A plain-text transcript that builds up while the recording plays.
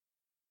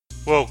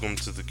Welcome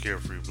to the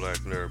Carefree Black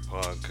Nerd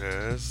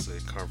Podcast, a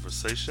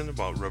conversation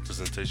about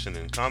representation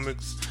in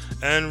comics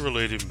and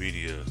related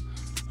media.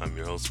 I'm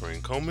your host,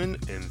 Rain Coleman,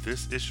 and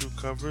this issue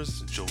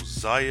covers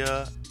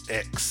Josiah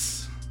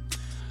X.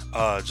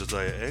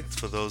 Josiah X,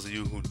 for those of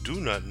you who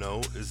do not know,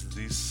 is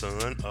the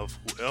son of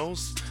who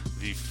else?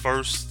 The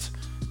first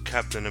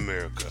Captain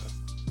America,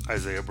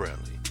 Isaiah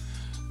Bradley.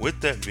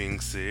 With that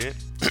being said,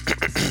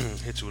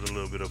 hit you with a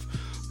little bit of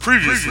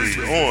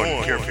previously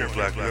on Carefree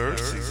Black Nerd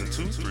Season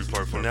 2,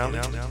 three-part finale,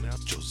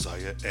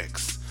 Josiah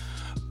X.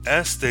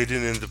 As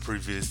stated in the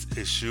previous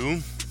issue,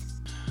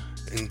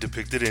 and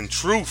depicted in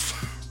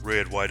Truth,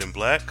 Red, White, and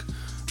Black,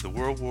 the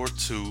World War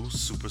II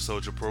Super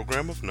Soldier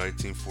Program of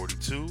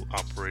 1942,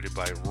 operated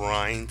by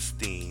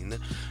Reinstein,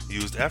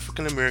 used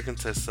African American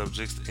test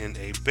subjects in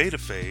a beta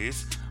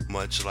phase,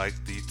 much like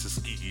the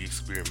Tuskegee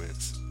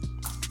experiments.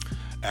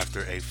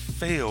 After a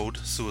failed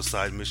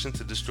suicide mission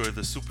to destroy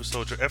the super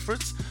soldier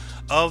efforts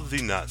of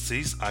the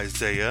Nazis,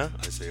 Isaiah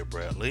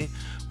Bradley,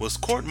 was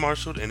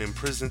court-martialed and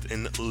imprisoned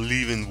in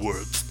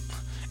Leavenworth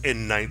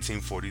in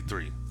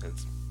 1943.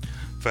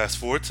 Fast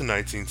forward to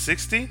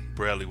 1960,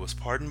 Bradley was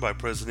pardoned by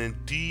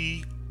President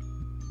D.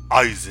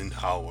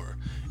 Eisenhower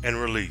and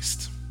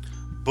released.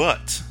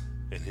 But,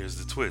 and here's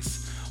the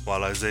twist,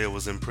 while Isaiah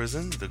was in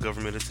prison, the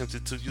government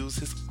attempted to use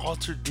his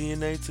altered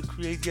DNA to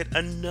create yet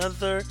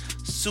another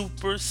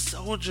super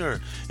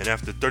soldier. And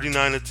after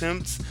 39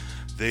 attempts,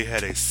 they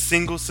had a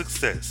single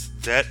success,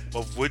 that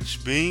of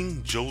which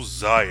being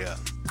Josiah.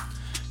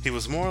 He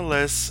was more or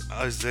less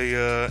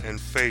Isaiah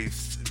and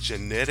Faith's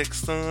genetic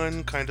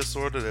son, kinda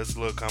sorta, that's a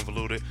little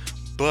convoluted,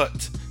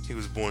 but he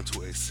was born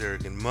to a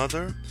surrogate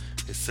mother.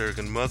 His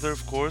surrogate mother,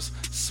 of course,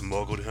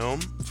 smuggled him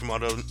from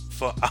out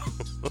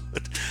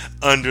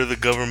under the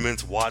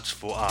government's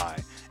watchful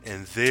eye.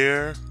 And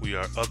there we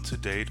are up to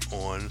date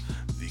on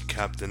the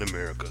Captain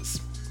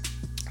Americas.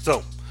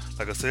 So,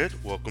 like I said,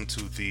 welcome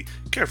to the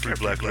Carefree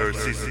Black Nerd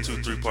Season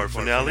 2 three-part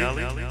finale,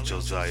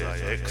 Josiah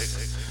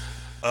X.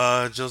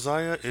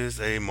 Josiah is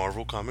a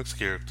Marvel Comics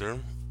character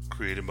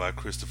created by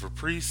Christopher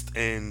Priest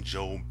and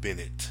Joe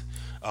Bennett.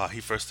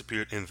 He first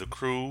appeared in The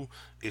Crew,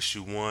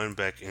 issue 1,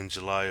 back in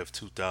July of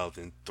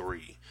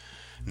 2003.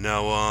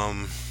 Now,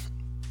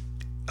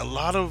 a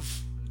lot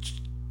of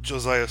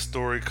Josiah's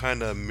story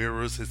kind of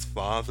mirrors his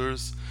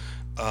father's,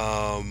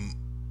 but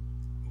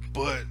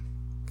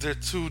they're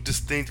two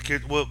distinct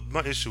characters. Well,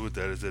 my issue with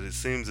that is that it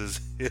seems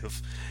as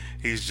if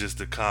he's just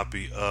a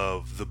copy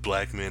of the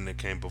black men that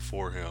came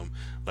before him.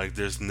 Like,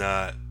 there's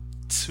not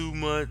too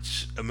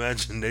much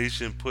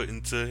imagination put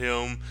into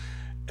him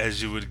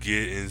as you would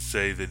get in,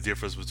 say, the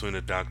difference between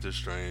a Doctor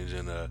Strange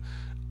and a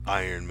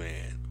Iron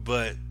Man.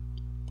 But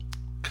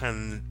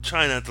kind of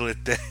try not to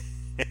let that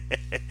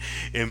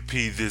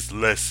impede this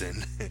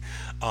lesson.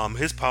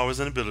 His powers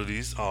and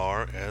abilities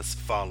are as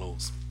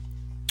follows.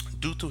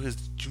 Due to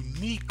his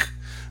unique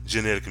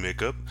genetic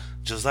makeup,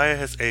 Josiah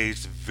has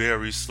aged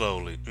very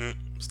slowly.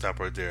 Stop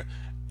right there.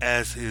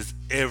 As is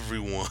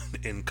everyone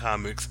in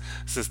comics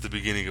since the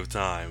beginning of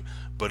time.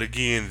 But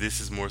again,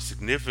 this is more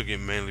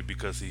significant mainly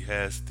because he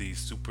has the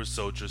super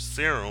soldier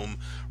serum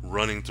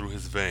running through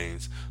his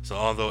veins. So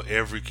although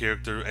every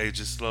character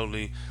ages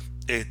slowly,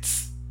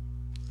 it's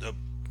a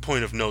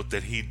point of note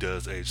that he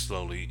does age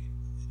slowly.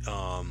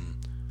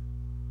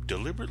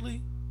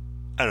 Deliberately?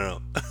 I don't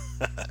know.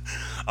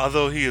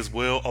 Although he is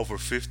well over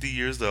 50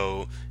 years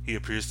old, he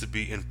appears to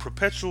be in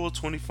perpetual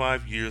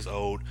 25 years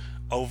old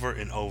over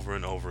and over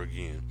and over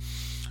again.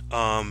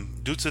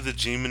 Due to the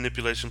gene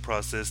manipulation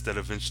process that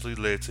eventually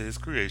led to his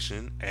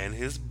creation and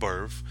his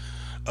birth,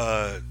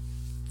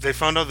 they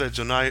found out that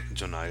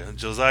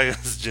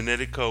Josiah's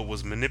genetic code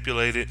was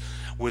manipulated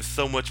with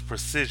so much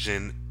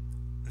precision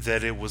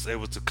that it was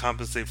able to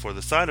compensate for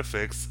the side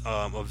effects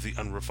of the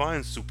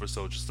unrefined super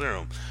soldier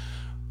serum.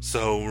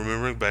 So,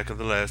 remembering back in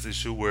the last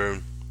issue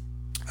where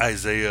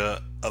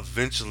Isaiah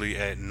eventually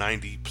at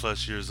 90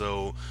 plus years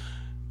old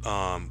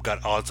got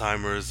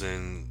Alzheimer's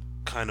and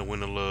kind of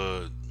went a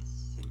little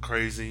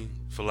crazy,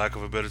 for lack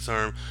of a better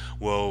term.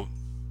 Well,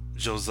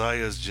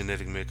 Josiah's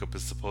genetic makeup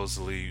is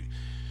supposedly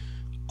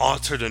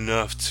altered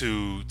enough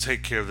to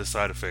take care of the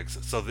side effects.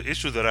 So the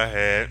issue that I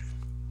had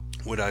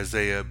with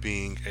Isaiah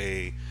being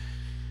a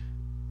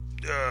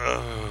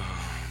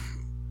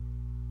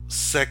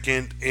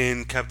second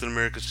in Captain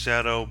America's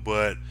shadow,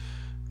 but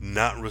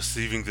not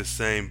receiving the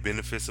same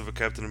benefits of a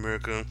Captain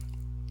America,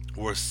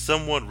 were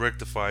somewhat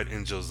rectified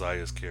in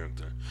Josiah's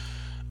character.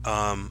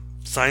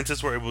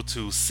 Scientists were able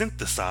to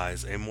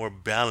synthesize a more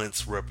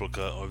balanced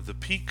replica of the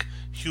peak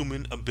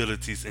human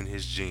abilities in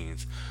his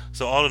genes.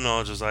 So all in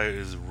all, Josiah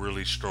is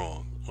really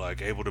strong,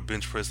 like able to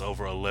bench press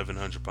over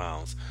 1,100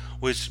 pounds,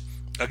 which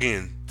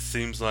again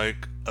seems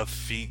like a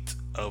feat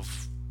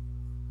of,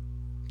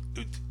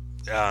 I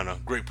don't know,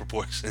 great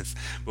proportions.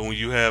 But when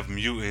you have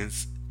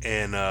mutants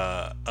and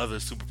other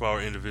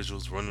superpower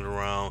individuals running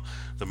around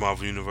the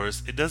Marvel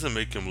Universe, it doesn't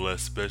make him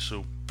less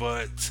special,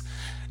 but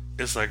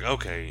it's like,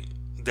 okay,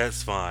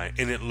 that's fine.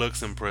 And it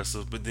looks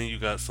impressive, but then you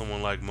got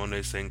someone like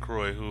Monet St.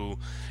 Croix, who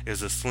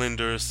is a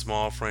slender,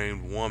 small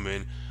framed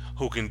woman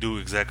who can do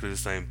exactly the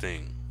same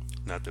thing.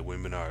 Not that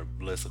women are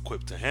less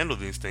equipped to handle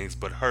these things,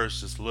 but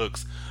hers just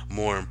looks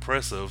more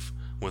impressive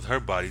with her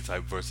body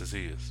type versus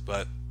his.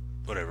 But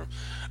whatever.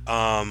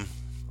 Um,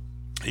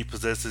 he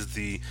possesses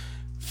the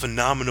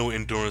phenomenal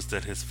endurance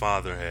that his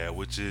father had,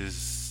 which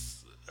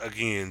is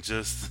again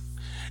just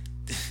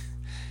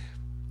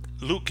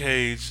Luke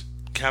Cage,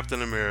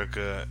 Captain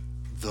America,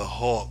 the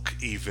Hulk,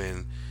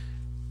 even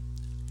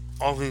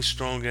all these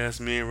strong ass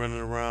men running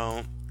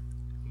around.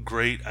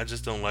 Great. I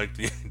just don't like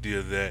the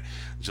idea that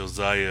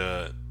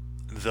Josiah,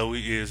 though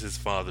he is his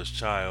father's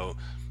child,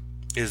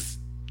 is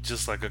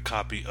just like a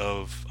copy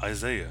of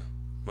Isaiah.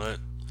 But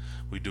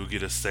we do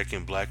get a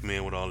second black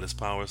man with all this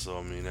power, so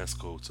I mean that's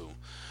cool too.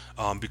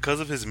 Because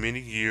of his many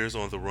years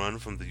on the run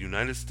from the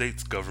United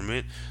States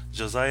government,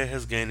 Josiah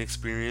has gained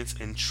experience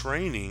in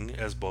training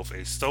as both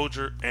a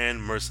soldier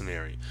and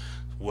mercenary.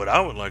 What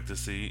I would like to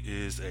see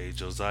is a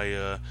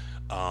Josiah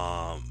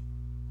um,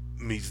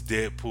 meets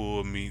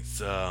Deadpool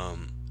meets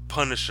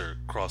Punisher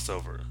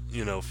crossover.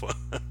 For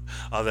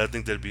although I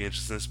think that'd be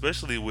interesting,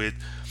 especially with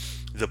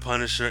the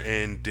Punisher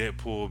and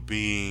Deadpool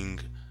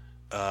being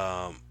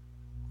um,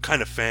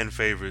 kind of fan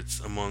favorites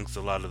amongst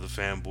a lot of the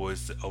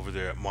fanboys over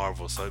there at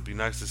Marvel. So it'd be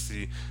nice to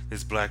see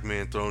this black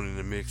man thrown in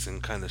the mix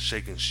and kind of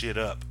shaking shit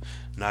up,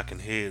 knocking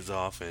heads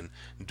off, and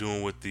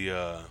doing what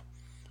the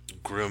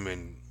grim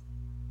and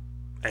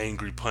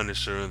angry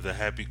Punisher and the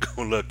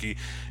happy-go-lucky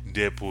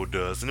Deadpool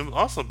does. And it would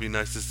also be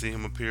nice to see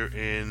him appear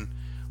in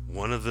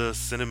one of the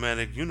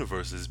cinematic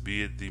universes,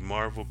 be it the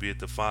Marvel, be it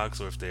the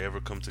Fox, or if they ever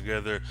come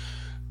together,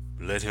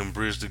 let him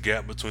bridge the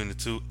gap between the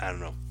two. I don't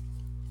know.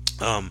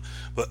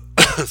 But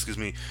excuse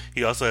me,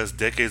 he also has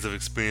decades of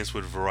experience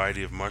with a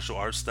variety of martial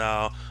arts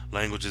style,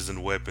 languages,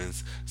 and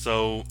weapons.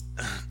 So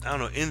I don't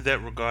know. In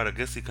that regard, I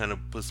guess he kind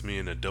of puts me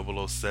in a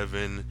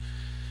 007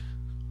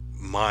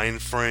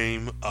 mind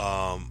frame.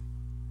 My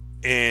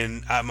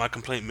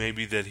complaint may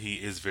be that he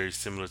is very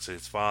similar to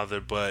his father,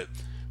 but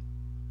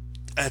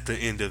at the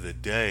end of the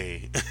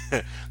day,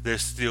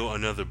 there's still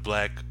another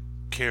black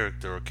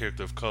character or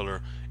character of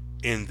color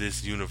in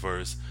this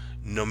universe.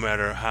 No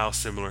matter how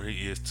similar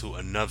he is to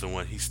another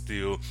one, he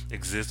still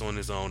exists on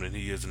his own, and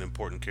he is an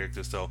important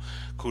character. So,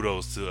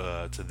 kudos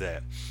to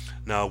that.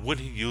 Now, when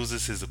he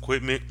uses his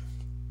equipment,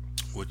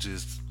 which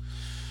is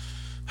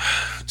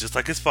just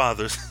like his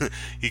father's,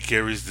 he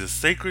carries the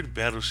sacred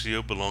battle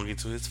shield belonging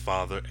to his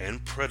father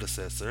and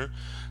predecessor,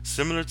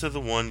 similar to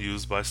the one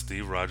used by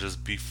Steve Rogers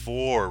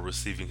before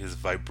receiving his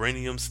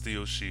vibranium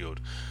steel shield.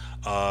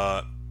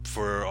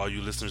 For all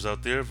you listeners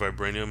out there,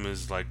 vibranium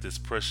is like this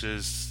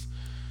precious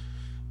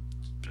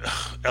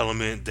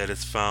element that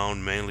is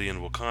found mainly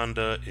in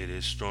Wakanda. It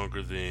is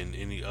stronger than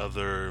any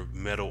other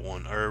metal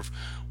on Earth.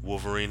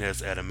 Wolverine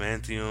has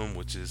adamantium,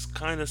 which is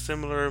kind of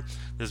similar.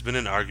 There's been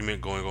an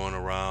argument going on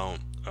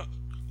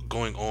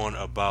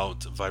about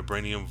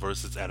vibranium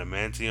versus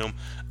adamantium.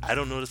 I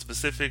don't know the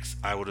specifics.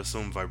 I would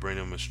assume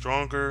vibranium is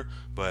stronger,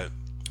 but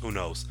who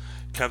knows?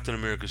 Captain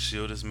America's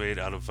shield is made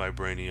out of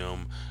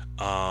vibranium.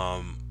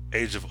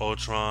 Age of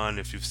Ultron,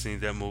 if you've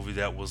seen that movie,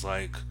 that was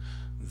like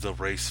the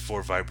race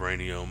for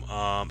vibranium.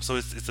 So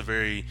it's a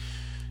very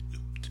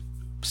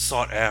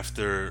sought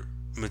after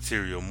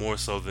material, more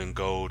so than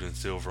gold and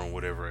silver and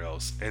whatever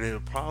else. And it'll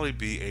probably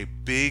be a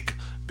big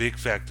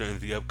factor in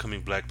the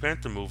upcoming Black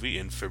Panther movie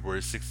in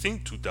February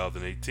 16th,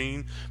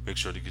 2018. Make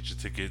sure to get your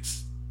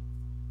tickets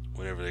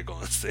whenever they go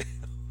on sale.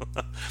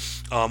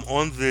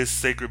 On this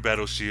sacred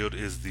battle shield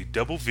is the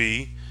double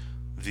V,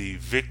 the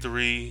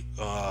victory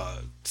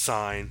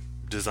sign,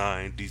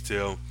 design,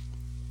 detail.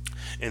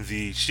 And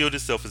the shield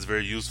itself is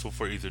very useful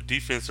for either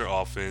defense or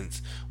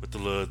offense, with the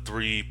little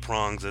three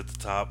prongs at the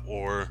top,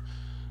 or,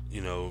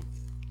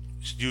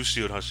 use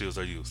shield how shields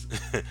are used.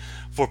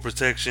 For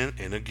protection,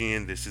 and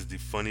again, this is the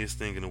funniest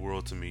thing in the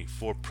world to me.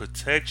 For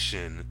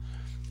protection,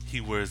 he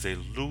wears a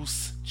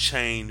loose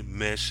chain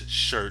mesh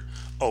shirt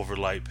over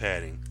light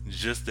padding,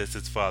 just as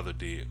his father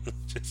did.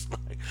 Just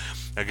like,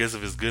 I guess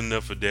if it's good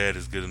enough for dad,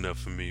 it's good enough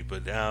for me.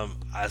 But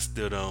I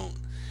still don't.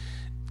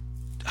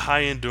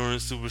 High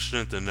endurance, super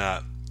strength or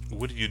not,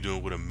 what are you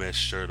doing with a mesh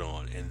shirt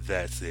on? And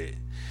that's it.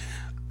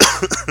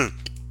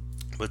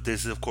 But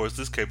this, of course,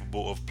 is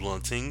capable of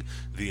blunting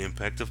the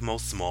impact of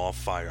most small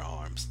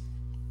firearms.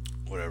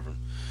 Whatever.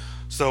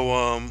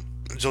 So,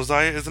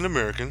 Josiah is an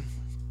American.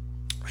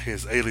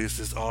 His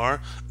aliases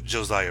are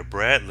Josiah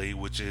Bradley,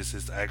 which is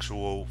his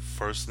actual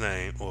first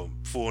name or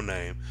full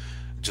name,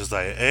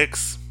 Josiah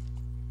X,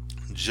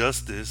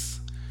 Justice,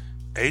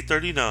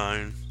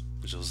 A39,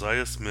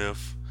 Josiah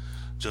Smith,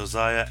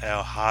 Josiah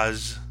Al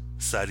Hajj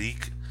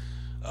Sadiq,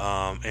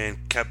 and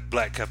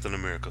Black Captain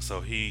America.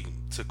 So he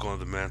took on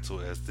the mantle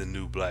as the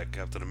new Black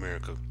Captain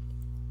America.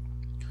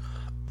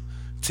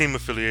 Team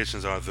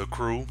affiliations are The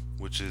Crew,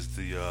 which is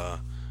the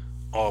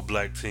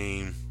all-black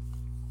team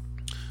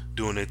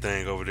doing their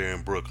thing over there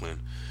in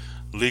Brooklyn.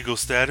 Legal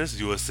status,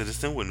 U.S.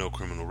 citizen with no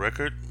criminal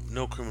record.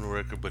 No criminal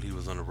record, but he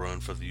was on the run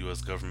for the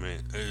U.S.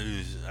 government.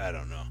 I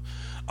don't know.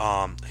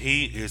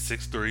 He is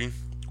 6'3",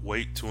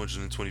 weight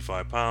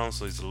 225 pounds,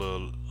 so he's a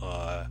little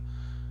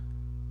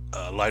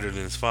lighter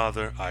than his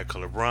father, eye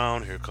color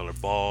brown, hair color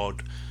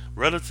bald.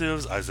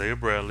 Relatives: Isaiah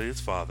Bradley,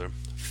 his father;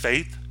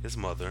 Faith, his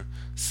mother;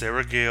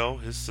 Sarah Gale,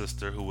 his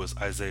sister, who was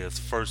Isaiah's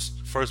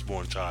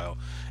firstborn child;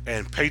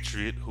 and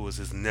Patriot, who was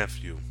his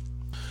nephew.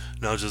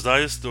 Now,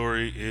 Josiah's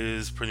story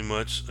is pretty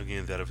much,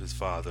 again, that of his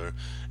father,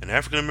 an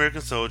African American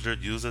soldier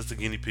used as the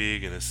guinea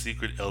pig in a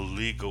secret,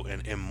 illegal,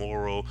 and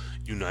immoral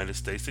United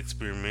States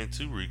experiment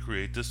to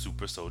recreate the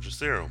super soldier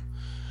serum.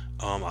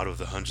 Out of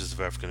the hundreds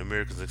of African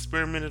Americans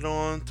experimented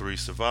on, three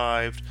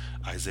survived.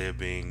 Isaiah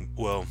being,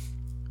 well,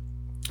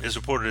 it's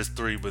reported as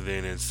three, but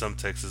then in some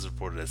texts it's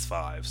reported as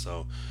five.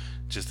 So,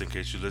 just in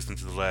case you listen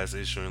to the last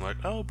issue and like,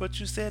 oh, but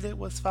you said it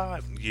was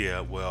five.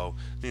 Yeah, well,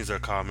 these are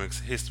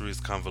comics. History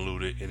is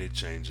convoluted and it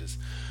changes.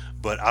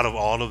 But out of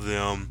all of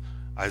them,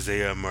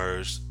 Isaiah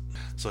emerged.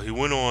 So he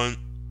went on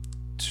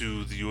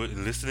to the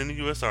enlisted in the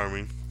U.S.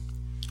 Army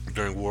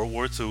during World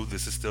War II.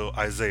 This is still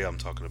Isaiah I'm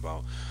talking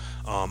about.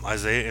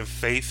 Isaiah and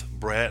Faith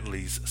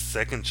Bradley's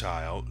second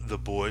child, the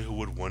boy who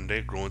would one day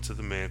grow into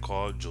the man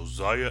called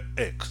Josiah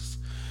X,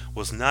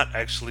 was not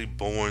actually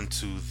born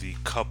to the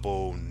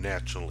couple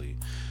naturally.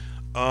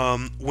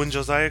 When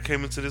Josiah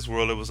came into this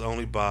world, it was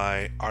only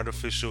by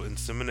artificial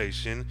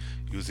insemination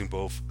using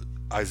both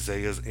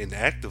Isaiah's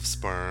inactive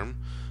sperm,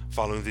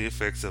 following the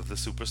effects of the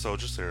super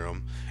soldier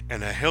serum,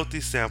 and a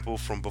healthy sample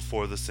from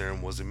before the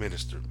serum was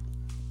administered.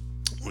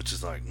 Which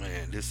is like,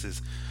 man, this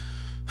is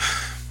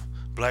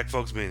black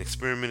folks being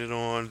experimented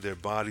on, their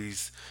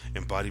bodies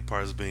and body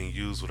parts being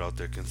used without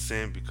their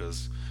consent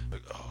because,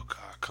 like, oh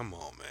God, come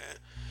on, man.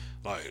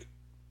 Like,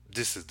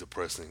 this is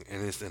depressing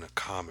and it's in a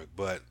comic,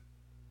 but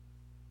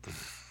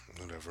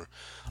whatever.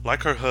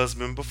 Like her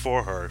husband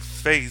before her,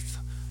 Faith's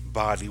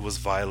body was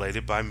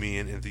violated by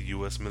men in the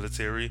U.S.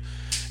 military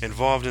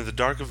involved in the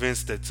dark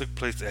events that took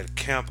place at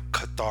Camp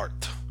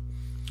Cathart.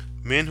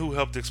 Men who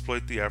helped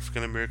exploit the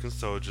African American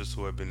soldiers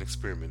who had been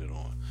experimented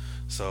on.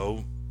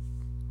 So,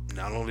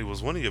 not only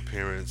was one of your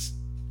parents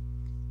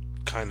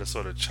kind of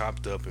sort of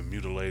chopped up and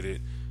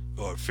mutilated,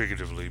 or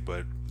figuratively,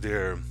 but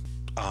their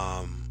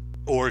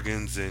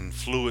organs and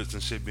fluids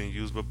and shit being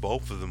used, but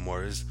both of them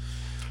were.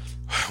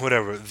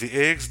 Whatever. The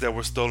eggs that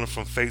were stolen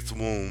from Faith's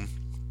womb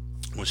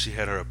when she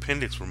had her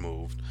appendix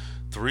removed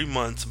 3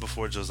 months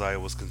before Josiah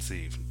was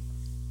conceived.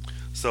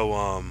 So,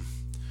 I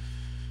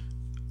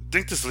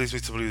think this leads me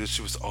to believe that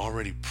she was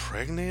already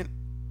pregnant.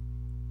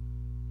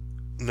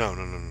 No.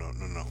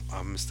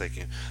 I'm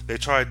mistaken. They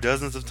tried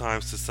dozens of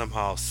times to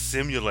somehow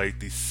simulate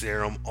the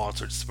serum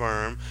altered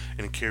sperm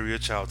and carry a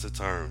child to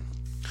term.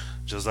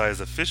 Josiah's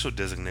official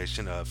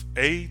designation of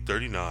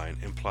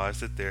A39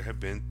 implies that there have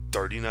been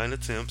 39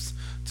 attempts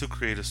to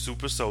create a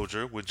super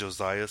soldier, with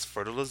Josiah's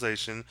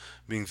fertilization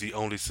being the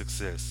only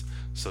success.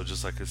 So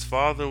just like his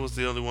father was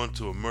the only one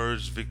to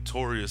emerge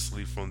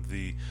victoriously from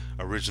the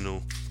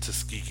original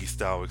Tuskegee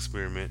style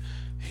experiment,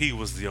 he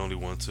was the only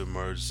one to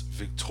emerge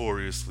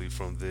victoriously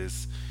from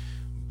this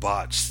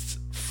botched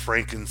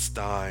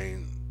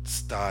Frankenstein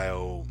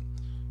style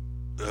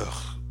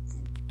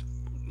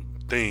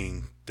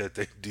thing that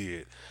they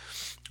did.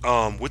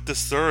 With the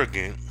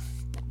surrogate,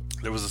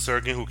 there was a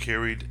surrogate who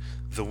carried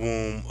the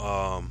womb,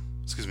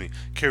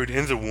 carried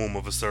in the womb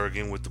of a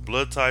surrogate with the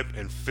blood type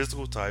and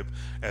physical type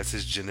as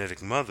his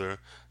genetic mother.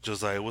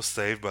 Josiah was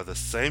saved by the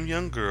same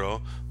young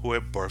girl who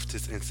had birthed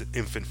his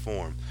infant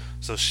form.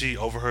 So she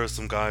overheard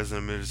some guys in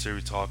the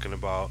military talking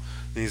about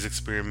these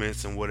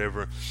experiments and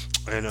whatever.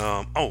 And,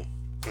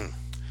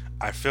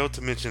 I failed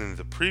to mention in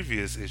the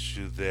previous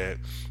issue that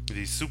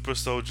the super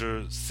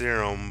soldier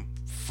serum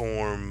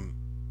form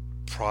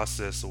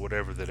process or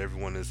whatever that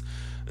everyone is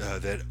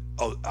that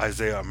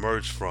Isaiah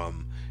emerged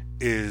from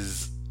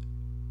is,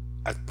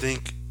 I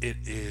think it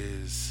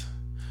is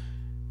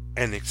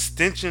an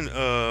extension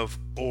of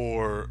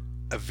or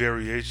a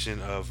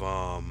variation of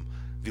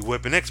the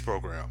Weapon X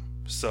program.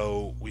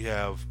 So we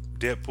have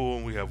Deadpool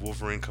and we have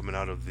Wolverine coming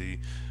out of the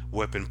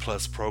Weapon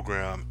Plus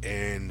program,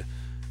 and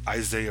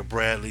Isaiah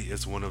Bradley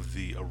is one of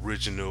the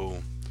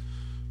original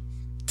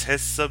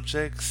test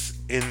subjects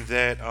in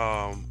that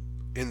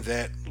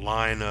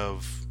line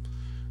of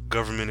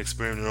government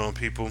experimenting on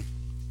people.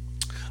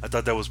 I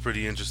thought that was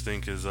pretty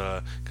interesting because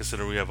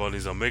considering we have all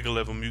these Omega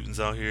level mutants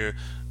out here,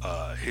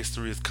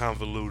 history is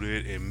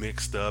convoluted and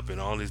mixed up in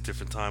all these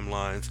different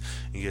timelines,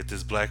 and yet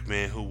this black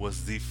man who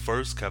was the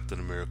first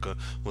Captain America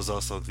was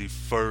also the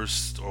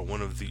first or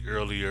one of the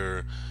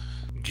earlier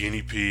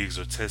guinea pigs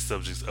or test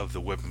subjects of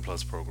the Weapon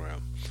Plus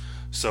program.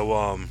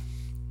 So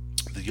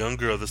the young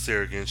girl, the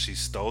surrogate, she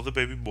stole the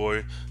baby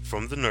boy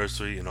from the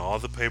nursery and all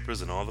the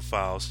papers and all the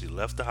files. She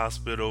left the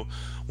hospital,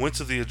 went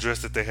to the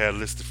address that they had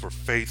listed for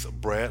Faith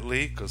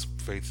Bradley, because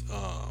Faith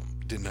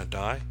did not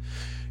die.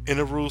 In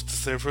a ruse to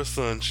save her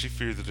son, she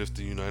feared that if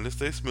the United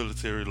States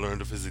military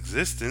learned of his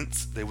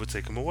existence, they would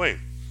take him away.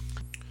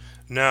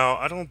 Now,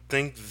 I don't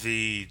think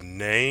the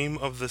name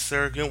of the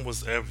surrogate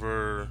was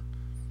ever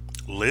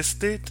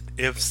listed.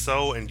 If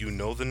so, and you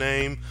know the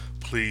name,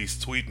 please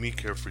tweet me,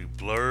 Carefree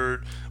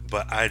Blurred.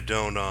 But I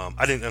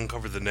didn't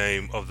uncover the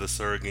name of the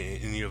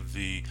surrogate in any of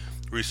the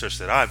research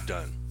that I've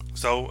done.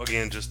 So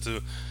again, just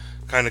to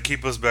kind of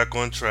keep us back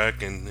on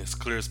track and as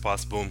clear as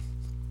possible,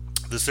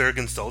 the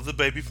surrogate stole the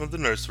baby from the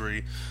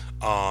nursery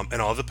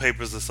and all the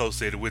papers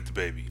associated with the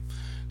baby.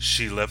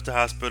 She left the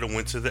hospital,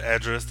 went to the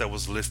address that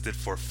was listed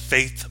for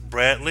Faith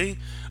Bradley,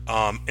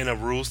 in a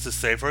ruse to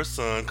save her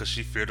son because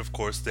she feared, of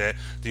course, that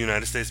the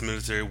United States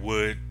military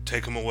would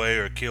take him away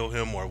or kill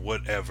him or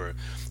whatever.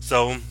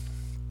 So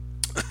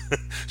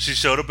she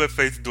showed up at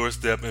Faith's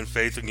doorstep, and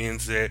Faith again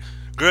said,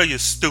 "Girl, you're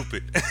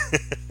stupid."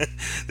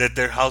 That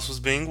their house was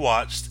being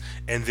watched.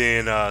 And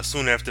then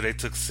soon after, they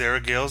took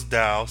Sarah Gale's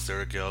doll.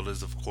 Sarah Gale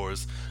is, of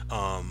course,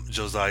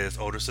 Josiah's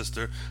older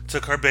sister.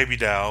 Took her baby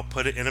doll,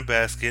 put it in a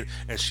basket,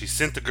 and she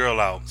sent the girl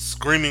out,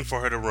 screaming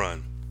for her to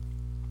run.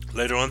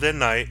 Later on that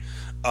night,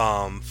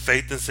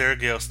 Faith and Sarah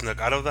Gale snuck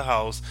out of the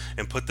house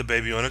and put the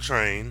baby on a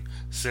train.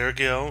 Sarah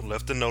Gale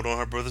left a note on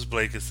her brother's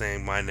blanket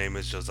saying, "My name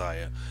is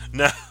Josiah."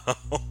 Now,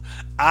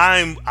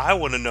 I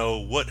want to know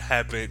what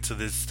happened to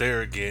this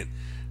surrogate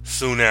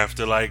soon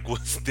after. Like,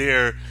 was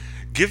there?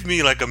 Give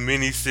me like a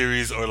mini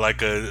series or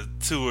like a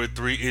 2 or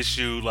 3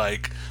 issue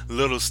like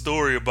little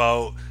story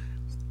about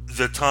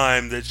the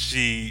time that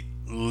she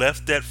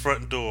left that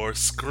front door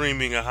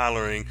screaming and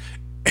hollering,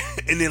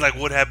 and then like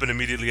what happened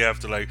immediately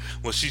after, like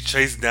was she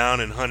chased down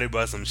and hunted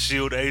by some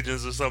shield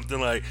agents or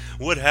something? Like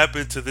what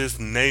happened to this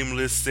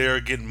nameless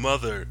surrogate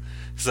mother?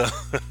 So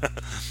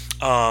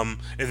and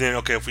then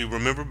okay, if we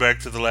remember back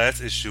to the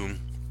last issue,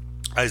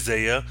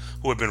 Isaiah,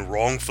 who had been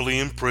wrongfully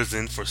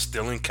imprisoned for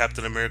stealing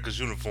Captain America's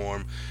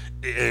uniform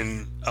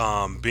and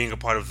being a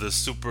part of the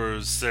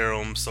Super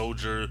Serum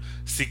Soldier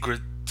secret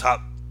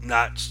top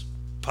notch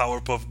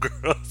Powerpuff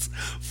Girls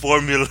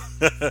formula.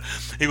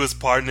 He was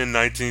pardoned in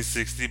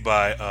 1960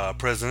 by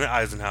President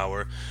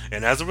Eisenhower,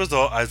 and as a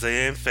result,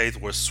 Isaiah and Faith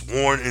were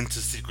sworn into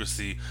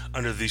secrecy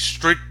under the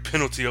strict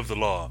penalty of the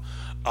law,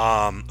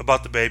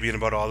 about the baby and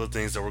about all the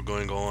things that were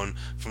going on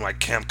from like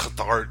Camp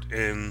Cathart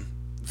and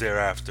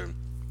thereafter.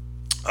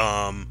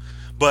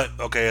 But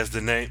okay, as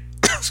the name,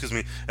 excuse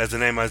me, as the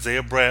name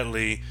Isaiah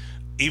Bradley,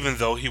 even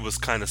though he was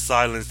kind of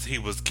silenced, he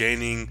was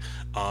gaining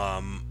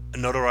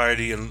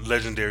notoriety and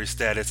legendary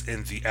status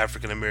in the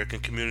African American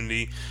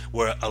community,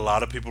 where a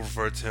lot of people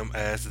refer to him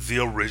as the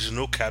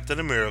original Captain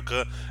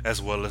America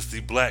as well as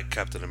the Black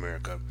Captain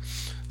America.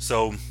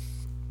 So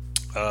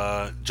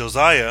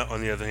Josiah,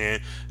 on the other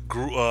hand,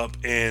 grew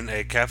up in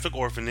a Catholic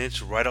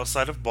orphanage right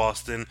outside of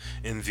Boston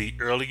in the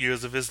early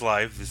years of his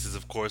life. This is,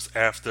 of course,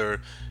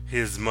 after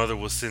his mother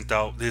was sent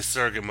out, his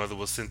surrogate mother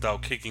was sent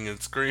out kicking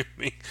and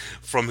screaming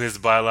from his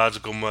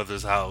biological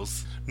mother's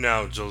house.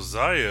 Now,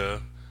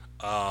 Josiah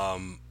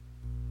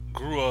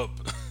grew up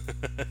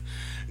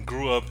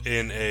grew up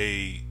in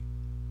a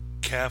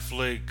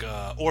Catholic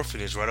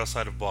orphanage right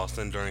outside of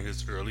Boston during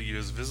his early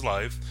years of his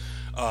life,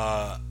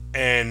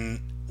 and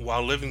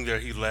while living there,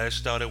 he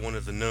lashed out at one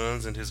of the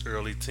nuns in his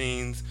early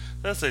teens.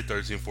 Let's say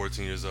 13,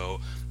 14 years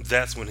old.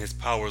 That's when his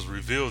powers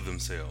revealed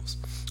themselves.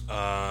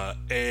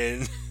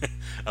 And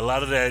a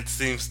lot of that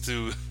seems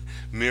to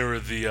mirror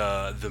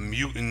the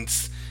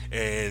mutants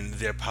and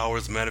their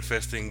powers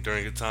manifesting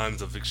during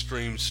times of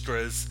extreme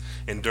stress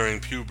and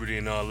during puberty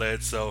and all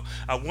that. So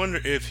I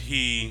wonder if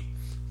he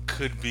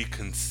could be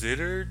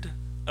considered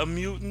a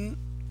mutant.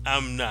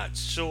 I'm not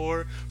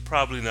sure.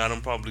 Probably not.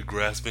 I'm probably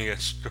grasping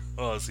at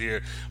straws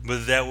here.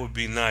 But that would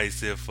be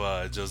nice if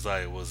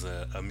Josiah was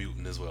a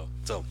mutant as well.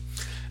 So,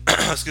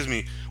 excuse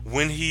me.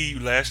 When he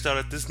lashed out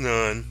at this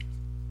nun,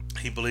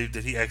 he believed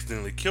that he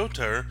accidentally killed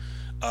her.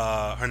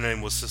 Her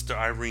name was Sister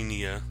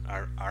Irenia.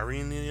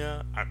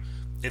 Irenia?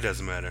 It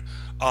doesn't matter.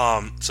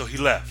 So he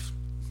left.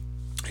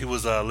 He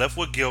was left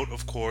with guilt,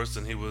 of course,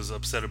 and he was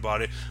upset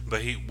about it.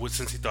 But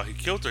since he thought he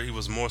killed her, he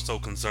was more so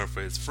concerned for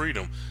his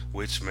freedom,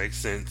 which makes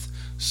sense.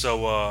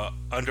 So,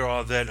 under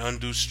all that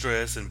undue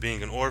stress and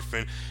being an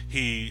orphan,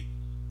 he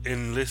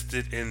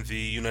enlisted in the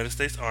United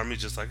States Army,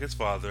 just like his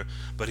father.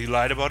 But he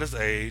lied about his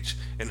age,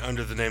 and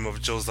under the name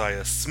of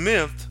Josiah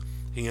Smith,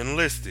 he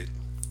enlisted.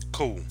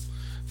 Cool.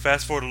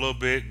 Fast forward a little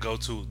bit, go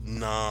to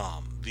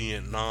Nam,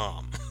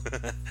 Vietnam.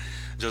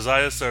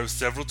 Josiah served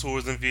several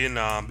tours in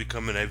Vietnam,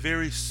 becoming a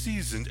very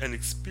seasoned and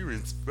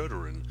experienced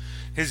veteran.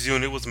 His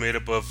unit was made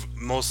up of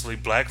mostly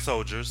black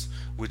soldiers,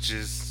 which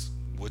is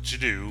what you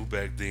do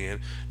back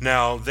then.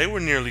 Now, they were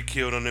nearly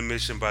killed on a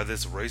mission by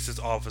this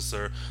racist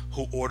officer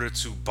who ordered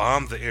to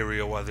bomb the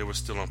area while they were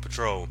still on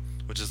patrol,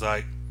 which is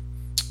like,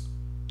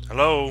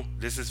 hello,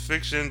 this is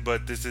fiction,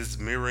 but this is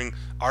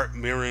art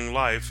mirroring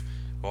life.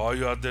 All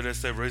you out there that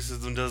say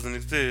racism doesn't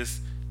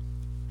exist,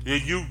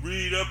 did you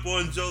read up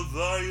on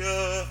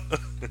Josiah?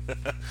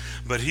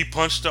 But he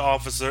punched the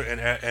officer,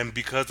 and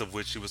because of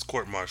which he was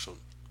court-martialed.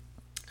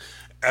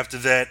 After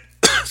that,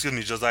 excuse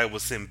me, Josiah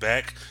was sent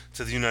back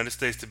to the United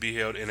States to be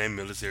held in a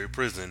military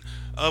prison.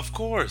 Of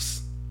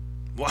course.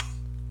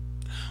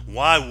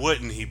 Why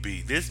wouldn't he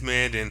be? This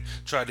man then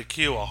tried to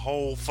kill a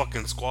whole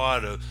fucking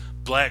squad of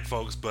black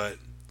folks, but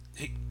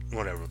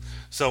whatever.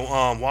 So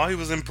while he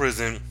was in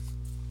prison,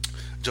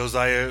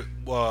 Josiah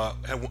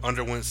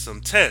underwent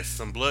some tests,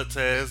 some blood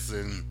tests,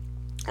 and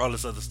all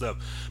this other stuff.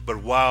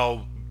 But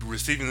while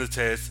receiving the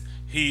test,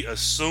 he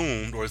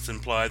assumed, or it's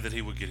implied, that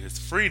he would get his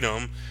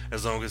freedom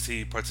as long as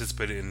he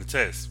participated in the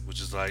test, which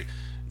is like,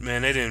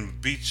 man, they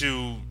didn't beat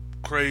you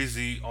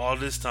crazy all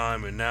this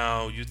time, and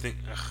now you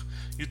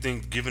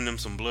think giving them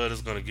some blood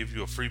is gonna give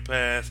you a free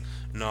pass?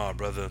 Nah,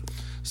 brother.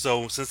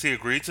 So since he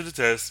agreed to the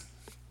test,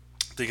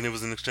 thinking it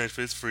was in exchange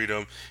for his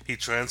freedom, he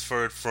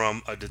transferred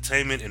from a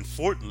detainment in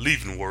Fort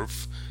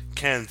Leavenworth,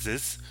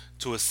 Kansas,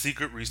 to a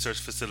secret research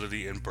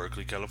facility in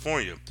Berkeley,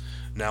 California.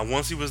 Now,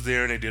 once he was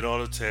there and they did all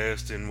the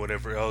tests and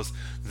whatever else,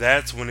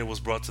 that's when it was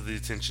brought to the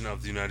attention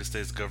of the United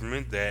States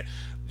government that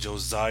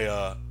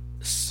Josiah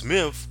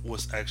Smith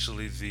was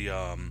actually the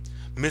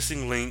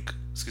missing link.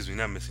 Excuse me,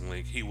 not missing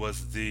link. He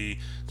was the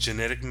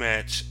genetic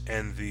match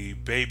and the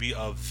baby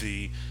of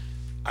the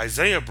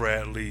Isaiah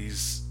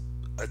Bradley's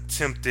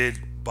attempted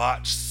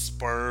botched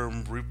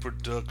sperm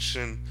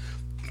reproduction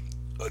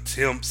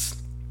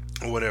attempts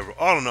or whatever.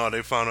 All in all,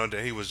 they found out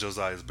that he was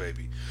Josiah's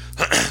baby.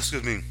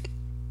 Excuse me.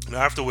 Now,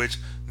 after which,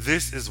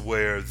 this is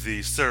where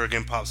the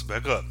surrogate pops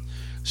back up.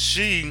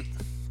 She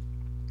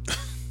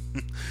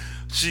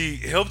she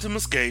helped him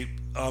escape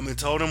and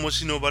told him what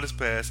she knew about his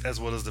past, as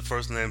well as the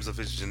first names of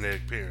his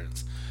genetic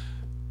parents.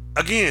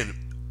 Again,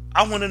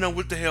 I want to know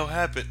what the hell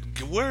happened.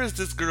 Where is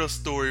this girl's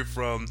story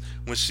from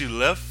when she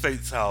left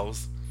Fate's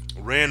house,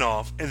 ran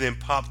off, and then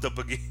popped up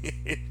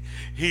again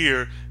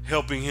here,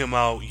 helping him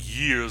out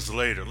years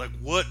later? Like,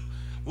 what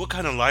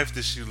kind of life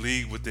did she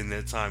lead within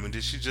that time? And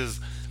did she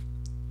just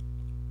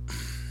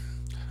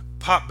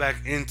pop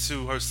back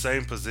into her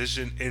same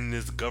position in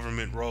this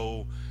government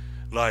role?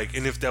 Like,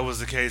 and if that was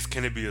the case,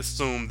 can it be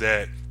assumed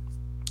that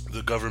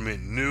the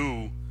government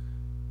knew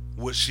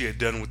what she had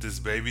done with this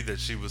baby that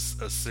she was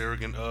a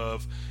surrogate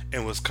of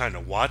and was kind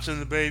of watching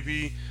the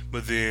baby?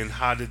 But then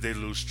how did they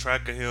lose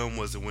track of him?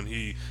 Was it when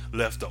he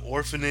left the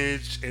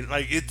orphanage? And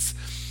like,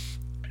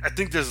 I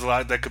think there's a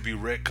lot that could be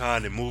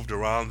retconned and moved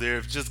around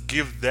there. Just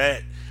give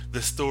that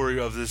the story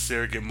of this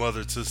surrogate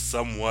mother to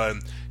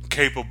someone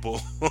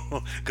capable,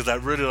 because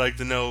I'd really like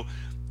to know,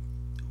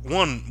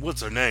 one,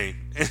 what's her name,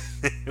 and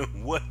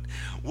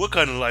what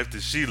kind of life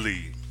did she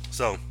lead?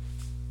 So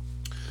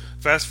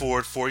fast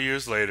forward 4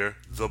 years later,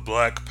 the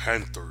Black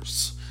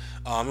Panthers.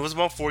 It was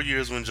about 4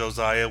 years when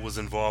Josiah was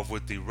involved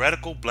with the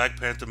radical Black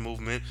Panther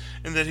movement,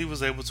 and that he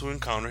was able to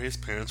encounter his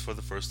parents for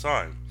the first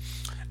time.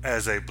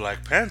 As a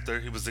Black Panther,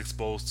 he was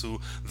exposed to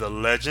the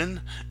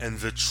legend and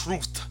the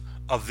truth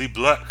of the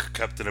Black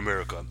Captain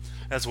America,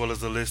 as well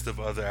as a list of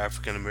other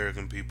African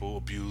American people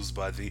abused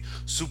by the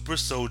Super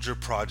Soldier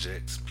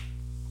Project.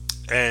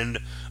 And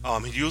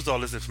he used all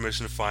this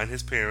information to find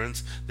his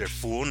parents, their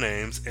full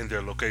names, and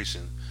their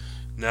location.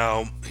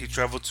 Now, he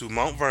traveled to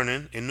Mount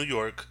Vernon in New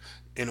York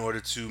in order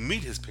to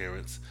meet his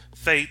parents.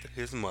 Faith,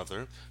 his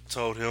mother,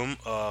 told him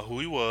who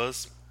he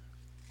was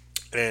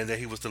and that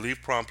he was to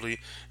leave promptly,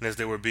 and as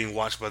they were being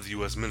watched by the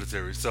U.S.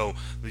 military. So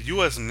the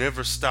U.S.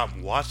 never stopped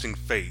watching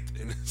Faith,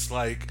 and it's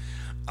like,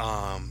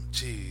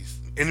 geez,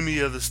 enemy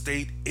of the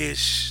state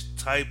ish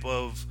type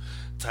of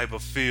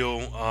feel.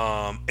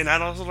 And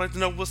I'd also like to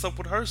know what's up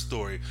with her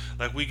story.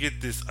 Like, we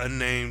get this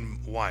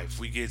unnamed wife,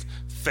 we get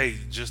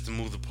Faith just to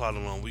move the plot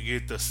along, we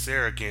get the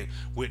surrogate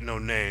with no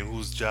name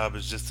whose job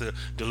is just to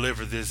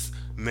deliver this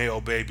male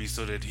baby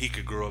so that he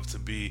could grow up to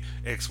be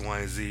X, Y,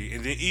 and Z.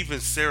 And then even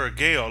Sarah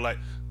Gale, like,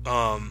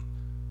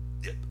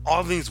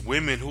 all these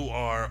women who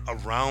are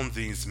around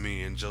these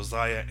men,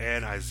 Josiah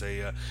and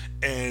Isaiah,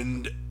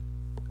 and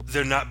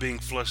they're not being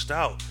flushed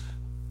out.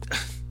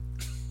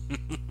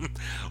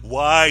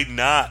 Why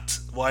not?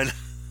 Why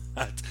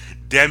not?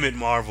 Damn it,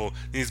 Marvel.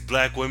 These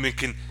black women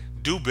can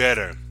do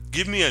better.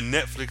 Give me a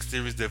Netflix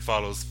series that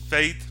follows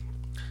Faith,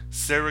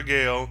 Sarah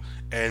Gale,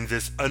 and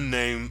this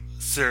unnamed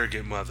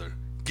surrogate mother.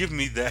 Give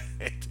me that.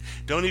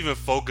 Don't even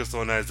focus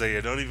on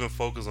Isaiah. Don't even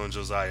focus on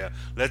Josiah.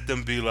 Let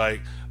them be like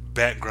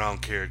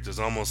background characters,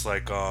 almost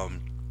like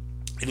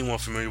anyone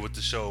familiar with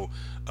the show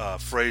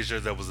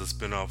Frasier, that was a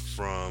spinoff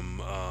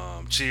from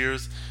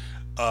Cheers.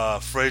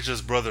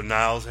 Frasier's brother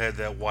Niles had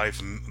that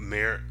wife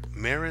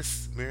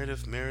Meredith,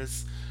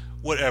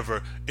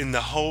 whatever. In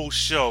the whole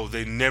show,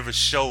 they never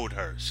showed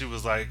her. She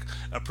was like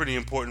a pretty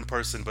important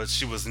person, but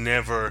she was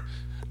never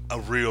a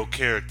real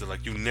character.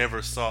 Like, you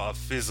never saw a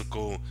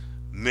physical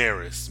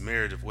Meredith,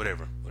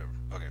 whatever.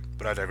 Okay,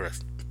 but I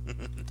digress.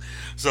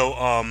 So,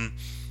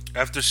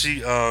 after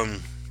she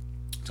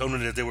told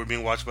him that they were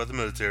being watched by the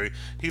military,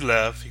 he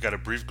left. He got a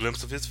brief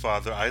glimpse of his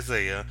father,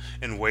 Isaiah,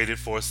 and waited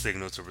for a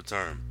signal to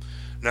return.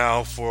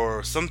 Now,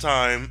 for some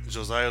time,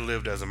 Josiah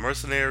lived as a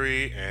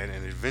mercenary and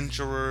an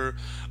adventurer,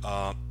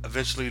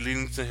 eventually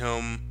leading to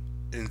him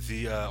in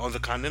the on the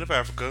continent of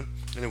Africa,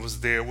 and it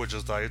was there where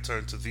Josiah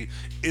turned to the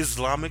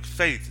Islamic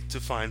faith to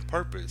find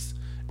purpose,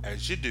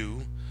 as you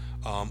do.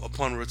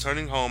 Upon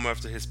returning home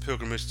after his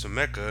pilgrimage to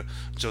Mecca,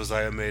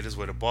 Josiah made his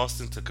way to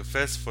Boston to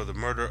confess for the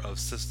murder of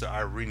Sister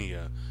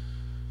Irenia.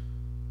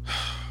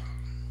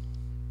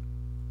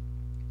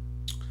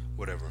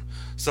 Whatever.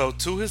 So,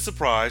 to his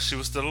surprise, she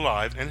was still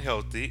alive and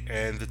healthy,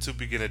 and the two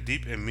began a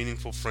deep and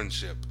meaningful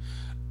friendship.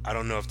 I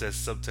don't know if that's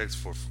subtext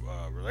for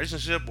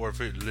relationship or if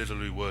it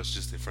literally was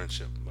just a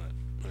friendship, but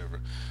whatever.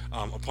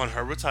 whatever. Upon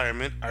her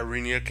retirement,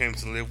 Irenia came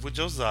to live with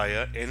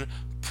Josiah in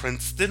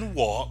Princeton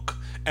Walk,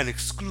 an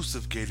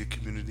exclusive gated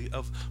community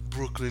of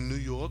Brooklyn, New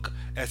York,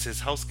 as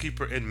his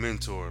housekeeper and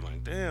mentor.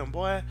 Like, damn,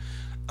 boy.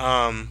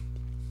 Um,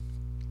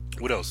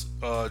 what else?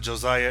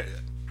 Josiah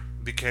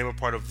became a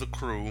part of the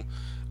crew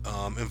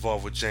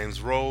involved with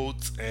James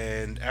Rhodes,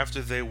 and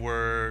after they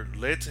were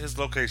led to his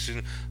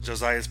location,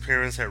 Josiah's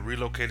parents had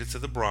relocated to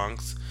the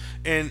Bronx.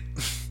 And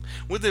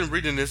within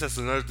reading this, that's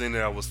another thing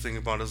that I was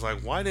thinking about is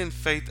like, why didn't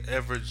Faith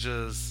ever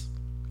just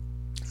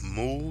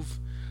move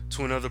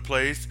to another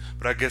place?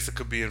 But I guess it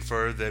could be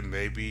inferred that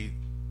maybe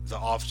the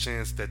off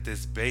chance that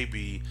this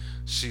baby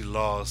she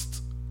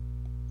lost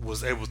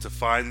was able to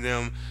find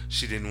them,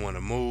 she didn't want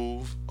to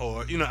move,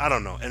 or I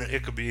don't know, and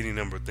it could be any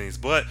number of things.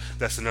 But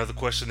that's another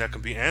question that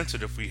can be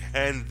answered if we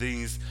hand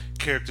these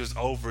characters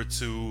over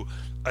to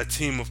a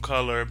team of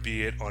color,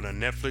 be it on a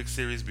Netflix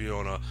series, be it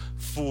on a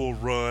full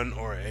run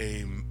or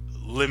a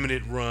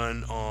limited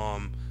run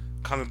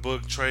comic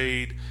book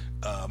trade,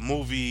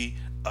 movie,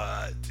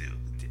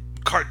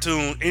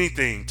 cartoon,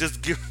 anything.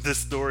 Just give the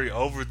story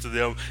over to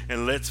them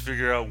and let's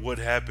figure out what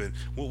happened.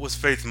 What was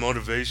Faith's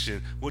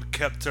motivation? What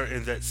kept her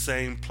in that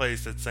same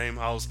place, that same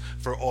house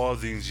for all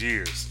these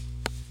years?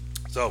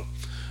 So,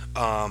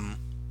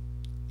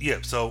 yeah,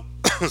 so,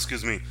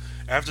 excuse me.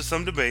 After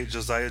some debate,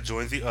 Josiah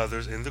joined the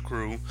others in the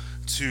crew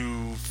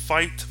to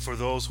fight for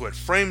those who had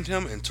framed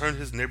him and turned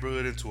his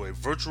neighborhood into a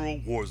virtual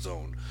war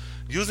zone.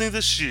 Using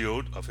the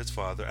shield of his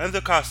father and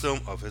the costume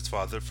of his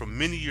father from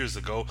many years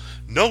ago,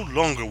 no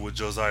longer would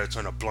Josiah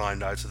turn a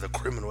blind eye to the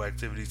criminal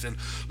activities in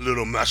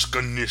Little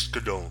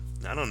Mashkanishkadon.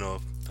 I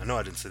know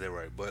I didn't say that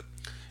right, but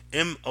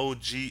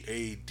Mogadishu.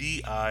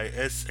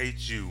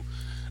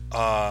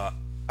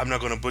 I'm not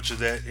going to butcher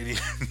that any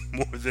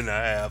more than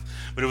I have,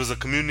 but it was a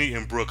community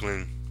in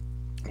Brooklyn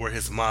where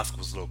his mosque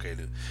was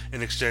located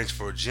in exchange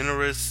for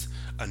generous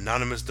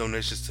anonymous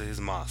donations to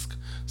his mosque.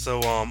 So,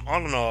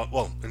 all in all,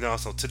 well, and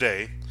also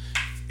today,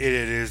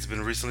 it has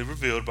been recently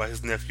revealed by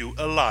his nephew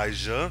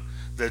Elijah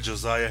that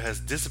Josiah has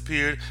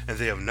disappeared and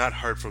they have not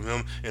heard from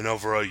him in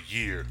over a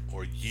year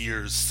or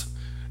years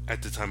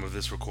at the time of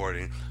this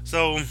recording.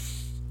 So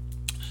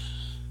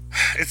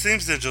it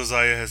seems that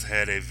Josiah has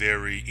had a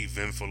very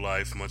eventful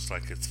life, much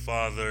like his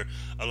father.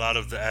 A lot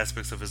of the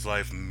aspects of his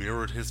life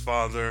mirrored his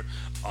father,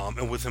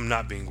 and with him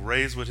not being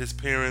raised with his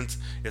parents,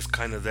 it's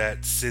kind of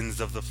that sins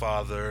of the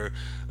father.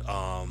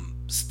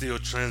 Still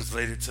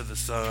translated to the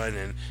son,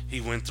 and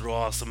he went through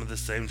all some of the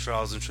same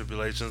trials and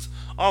tribulations.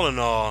 All in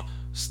all,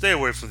 stay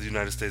away from the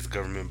United States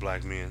government,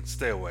 black men.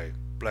 Stay away.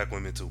 Black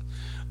women too.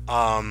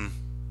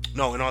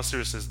 No, in all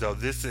seriousness though,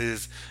 this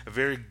is a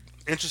very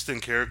interesting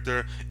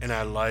character, and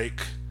I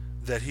like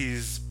that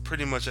he's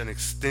pretty much an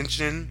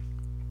extension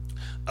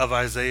of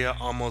Isaiah.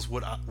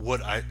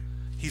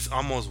 He's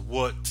almost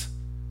what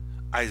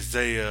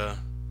Isaiah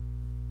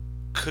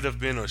could have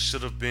been or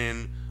should have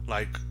been,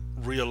 like,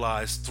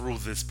 realized through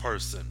this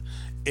person.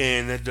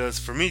 And that does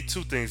for me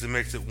two things. It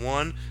makes it,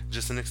 one,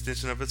 just an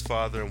extension of his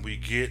father, and we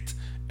get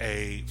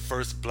a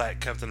first black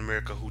Captain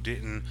America who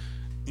didn't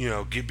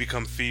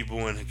become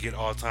feeble and get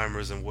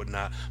Alzheimer's and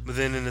whatnot. But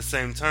then in the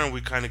same turn, we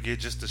kind of get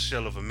just a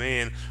shell of a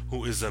man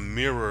who is a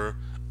mirror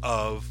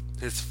of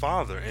his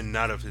father and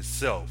not of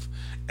himself.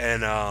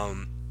 And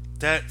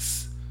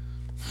that's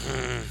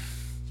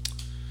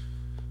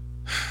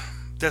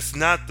that's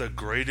not the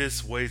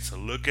greatest way to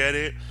look at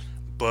it,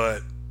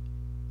 but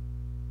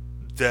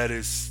that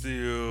is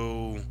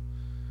still,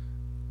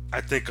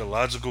 I think, a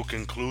logical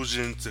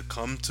conclusion to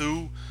come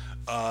to.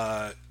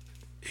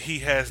 He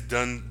has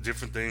done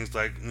different things,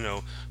 like,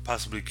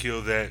 possibly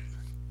kill that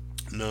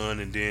nun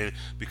and then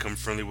become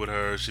friendly with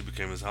her. She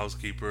became his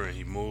housekeeper, and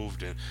he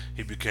moved, and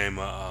he became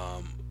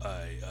a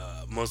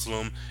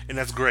Muslim, and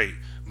that's great.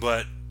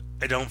 But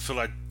I don't feel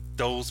like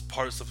those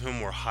parts of him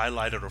were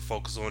highlighted or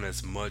focused on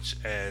as much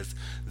as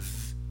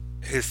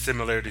his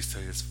similarities to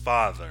his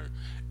father,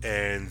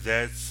 and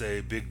that's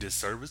a big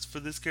disservice for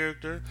this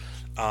character.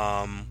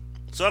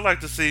 So I'd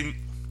like to see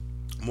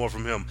more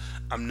from him.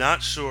 I'm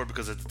not sure,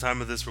 because at the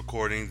time of this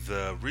recording,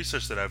 the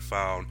research that I've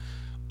found,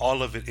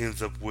 all of it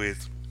ends up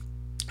with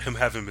him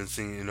having been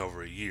seen in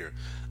over a year.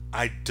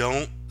 I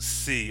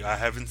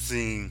haven't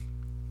seen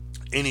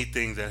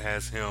anything that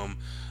has him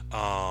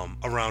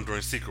around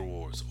during Secret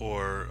Wars,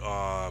 or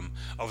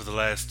over the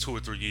last 2 or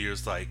 3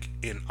 years, like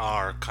in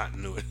our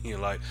continuity,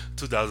 like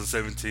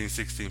 2017,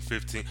 16,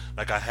 15.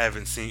 Like, I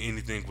haven't seen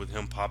anything with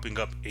him popping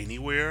up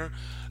anywhere,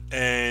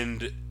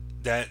 and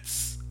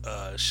that's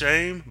a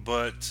shame.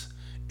 But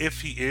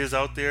if he is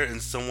out there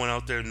and someone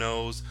out there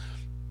knows,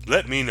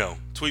 let me know.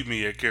 Tweet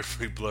me at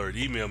carefreeblurred.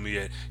 Email me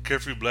at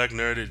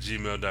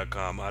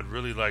carefreeblacknerd@gmail.com. I'd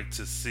really like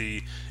to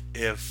see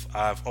if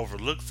I've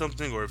overlooked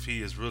something, or if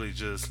he is really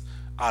just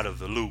out of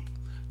the loop.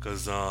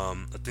 Because I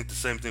think the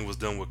same thing was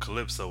done with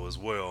Calypso as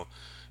well.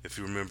 If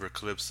you remember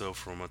Calypso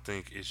from, I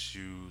think,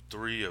 issue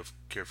 3 of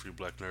Carefree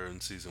Black Nerd in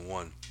season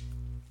 1.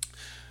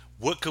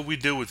 What could we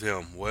do with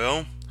him?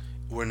 Well,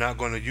 we're not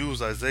going to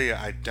use Isaiah.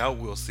 I doubt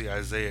we'll see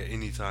Isaiah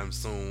anytime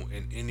soon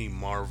in any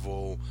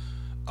Marvel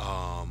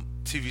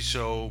TV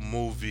show,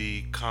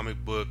 movie,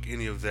 comic book,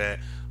 any of that.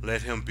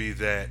 Let him be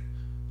that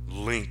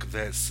link,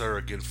 that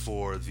surrogate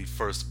for the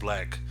first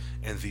Black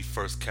and the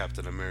first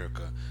Captain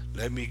America.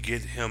 Let me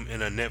get him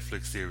in a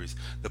Netflix series.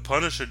 The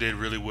Punisher did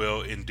really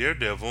well in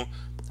Daredevil.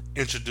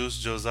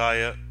 Introduced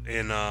Josiah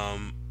in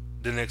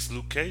the next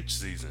Luke Cage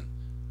season.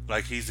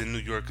 Like, he's in New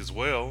York as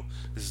well.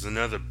 This is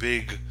another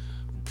big,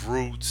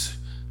 brute,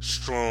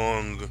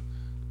 strong,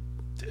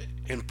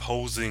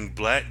 imposing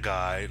black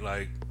guy.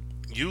 Like,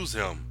 use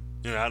him.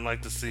 I'd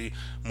like to see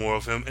more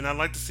of him, and I'd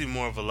like to see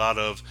more of a lot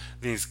of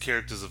these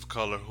characters of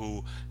color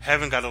who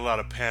haven't got a lot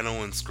of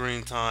panel and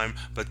screen time,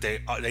 but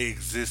they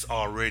exist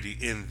already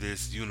in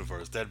this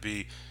universe. That'd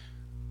be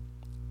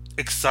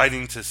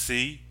exciting to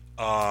see.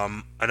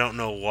 I don't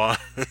know why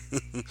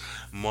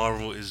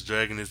Marvel is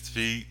dragging its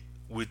feet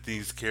with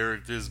these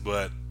characters,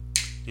 but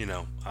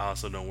I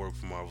also don't work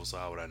for Marvel, so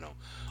how would I know?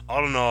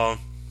 All in all,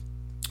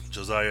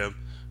 Josiah,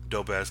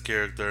 dope ass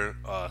character,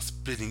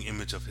 spitting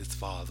image of his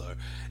father,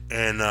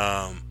 and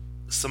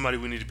somebody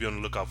we need to be on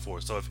the lookout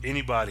for. So if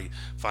anybody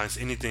finds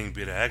anything,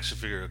 be it an action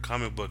figure, a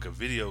comic book, a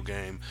video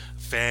game,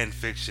 fan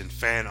fiction,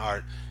 fan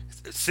art,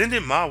 send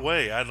it my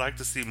way. I'd like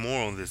to see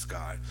more on this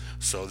guy.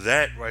 So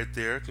that right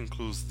there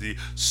concludes the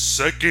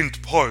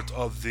second part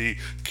of the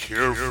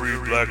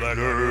Carefree Black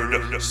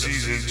Nerd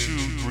Season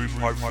 2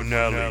 3-part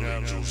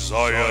finale,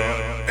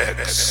 Josiah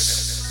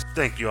X.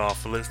 Thank you all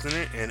for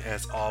listening, and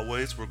as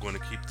always, we're going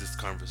to keep this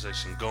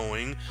conversation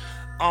going.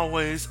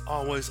 Always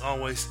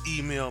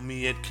email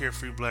me at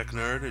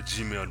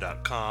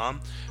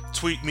carefreeblacknerd@gmail.com.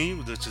 Tweet me,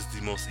 which is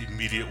the most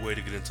immediate way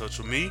to get in touch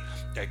with me,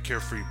 at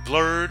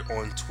carefreeblurred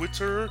on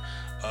Twitter,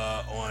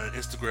 on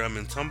Instagram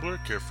and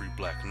Tumblr, Carefree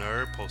Black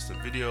Nerd, posting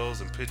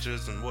videos and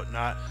pictures and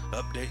whatnot,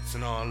 updates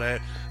and all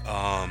that.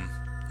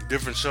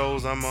 Different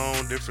shows I'm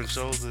on, different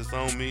shows that's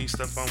on me,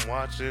 stuff I'm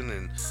watching,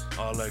 and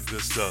all that good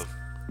stuff.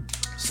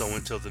 So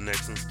until the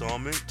next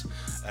installment,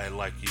 I'd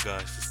like you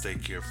guys to stay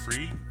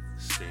carefree,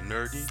 stay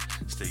nerdy,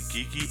 stay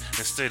geeky,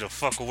 and stay the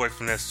fuck away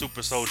from that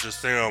super soldier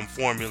serum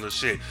formula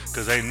shit.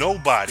 Cause ain't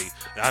nobody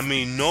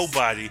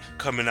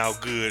coming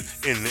out good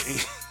in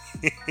the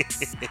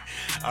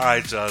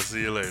Alright y'all,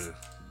 see you later.